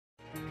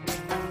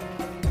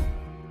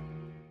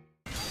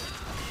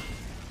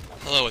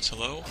Hello, it's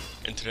Hello,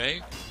 and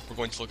today we're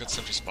going to look at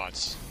sentry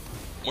spots.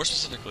 More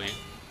specifically,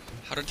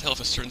 how to tell if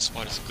a certain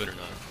spot is good or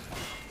not.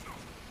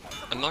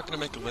 I'm not going to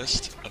make a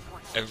list of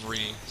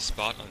every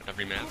spot on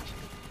every map,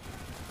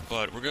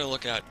 but we're going to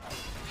look at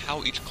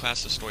how each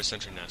class destroys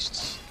sentry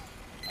nests,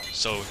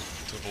 so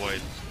to avoid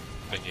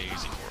making it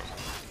easy for them.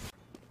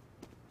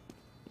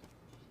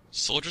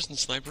 Soldiers and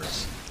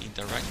snipers need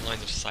direct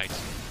lines of sight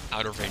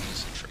out of range of the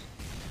sentry.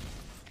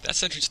 That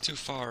sentry's too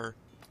far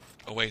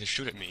away to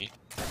shoot at me,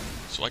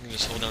 so I can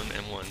just hold down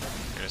M1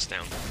 and it's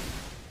down.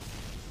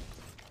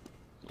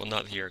 Well,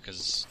 not here,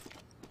 because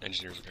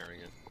engineers are repairing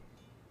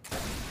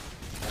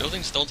it.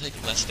 Buildings don't take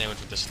less damage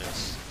with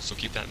distance, so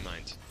keep that in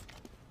mind.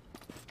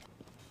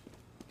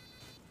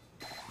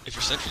 If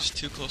your sentry's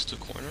too close to a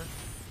corner,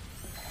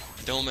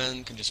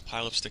 Demomen can just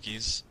pile up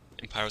stickies,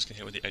 and pyros can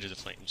hit with the edge of the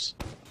flames.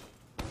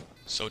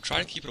 So try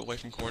to keep it away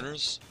from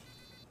corners,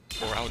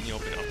 or out in the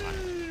open up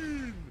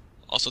high.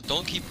 Also,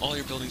 don't keep all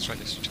your buildings right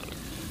next to each other,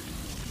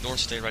 nor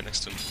stay right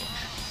next to them too much.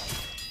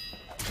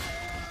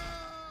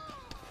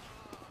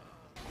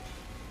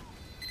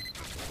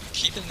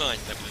 Keep in mind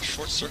that with a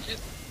short circuit,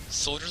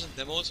 soldiers and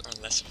demos are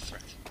less of a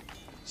threat.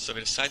 So if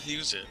you decide to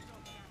use it,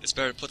 it's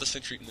better to put the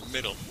sentry in the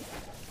middle,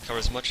 cover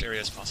as much area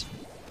as possible.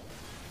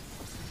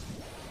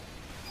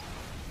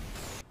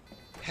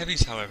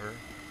 Heavies, however,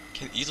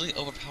 can easily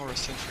overpower a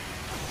sentry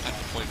at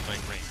the point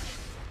blank range.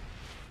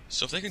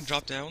 So if they can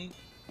drop down,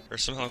 or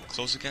somehow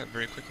close the gap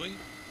very quickly,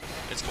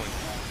 it's going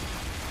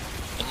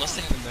to. Unless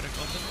they have a medic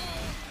on them,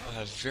 they'll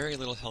have very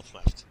little health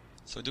left.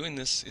 So doing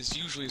this is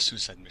usually a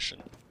suicide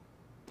mission.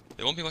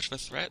 They won't be much of a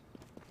threat,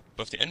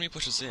 but if the enemy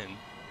pushes in,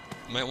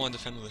 you might want to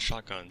defend with a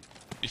shotgun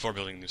before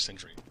building a new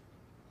sentry.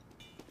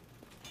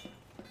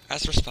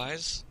 As for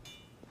spies,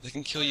 they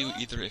can kill you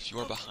either if you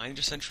are behind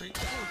your sentry,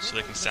 so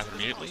they can stab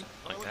immediately,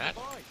 like that,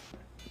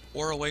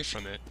 or away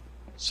from it,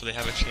 so they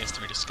have a chance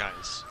to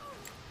redisguise.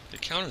 To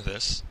counter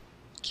this,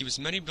 keep as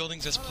many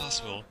buildings as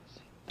possible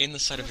in the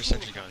sight of your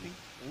sentry gun,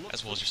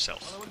 as well as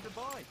yourself.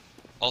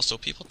 Also,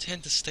 people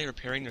tend to stay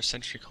repairing their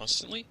sentry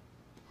constantly.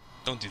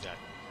 Don't do that.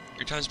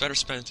 Your time's better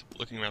spent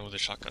looking around with a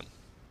shotgun.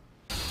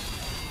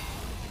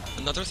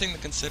 Another thing to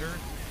consider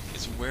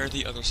is where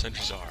the other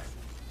sentries are.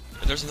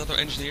 If there's another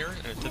engineer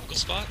in a typical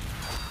spot,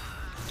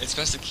 it's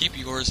best to keep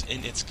yours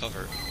in its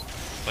cover,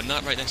 but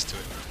not right next to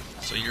it,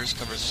 so yours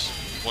covers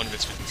one of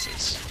its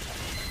weaknesses.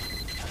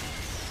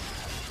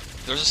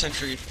 If there's a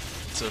sentry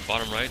to the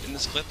bottom right in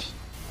this clip,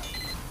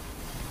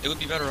 it would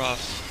be better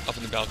off up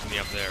in the balcony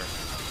up there,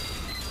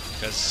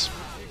 because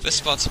this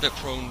spot's a bit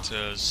prone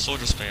to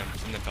soldier spam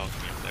from the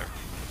balcony up there.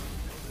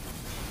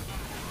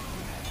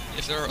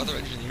 If there are other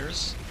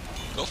engineers,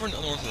 go for an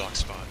unorthodox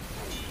spot.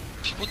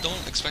 People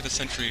don't expect a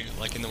sentry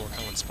like in the more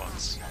common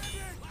spots.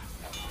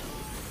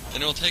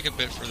 And it'll take a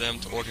bit for them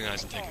to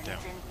organize and take it down.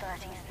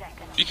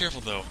 Be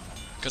careful though,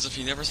 because if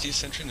you never see a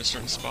sentry in a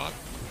certain spot,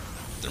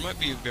 there might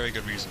be a very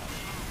good reason.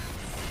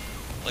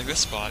 Like this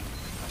spot,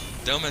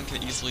 Demomen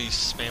can easily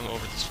spam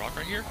over this rock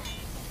right here,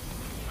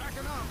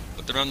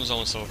 but the round was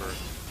almost over,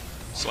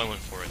 so I went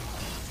for it.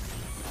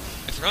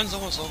 If the round's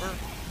almost over,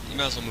 you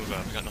might as well move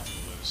up, you got nothing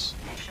to lose.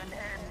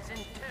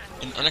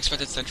 An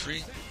unexpected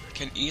sentry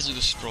can easily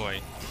destroy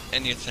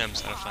any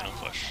attempts at a final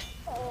push.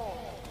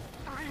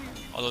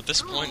 Although at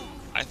this point,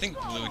 I think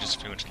blue just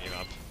pretty much gave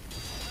up.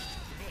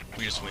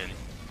 We just win.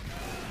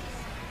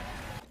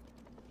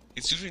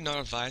 It's usually not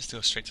advised to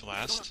go straight to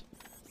last,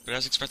 but I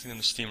was expecting them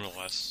to steamroll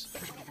us,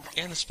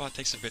 and the spot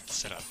takes a bit to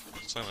set up,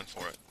 so I went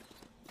for it.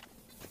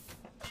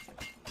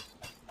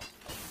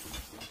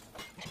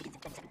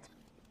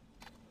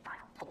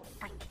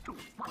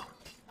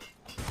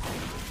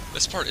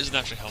 This part isn't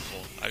actually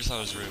helpful, I just thought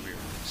it was really weird,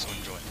 so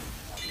enjoy.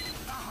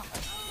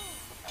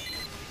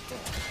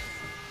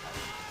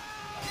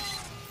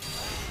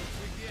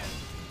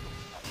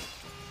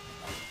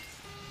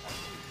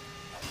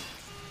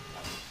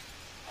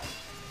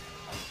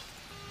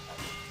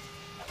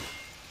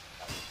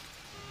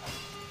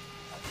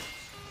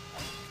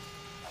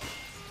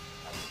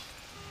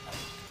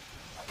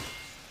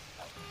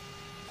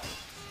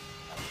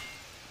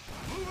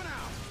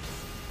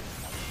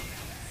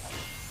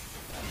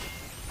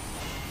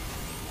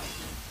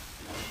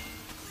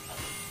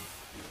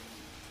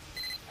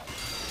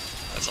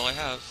 That's all I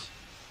have.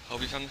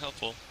 Hope you found it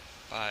helpful.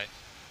 Bye.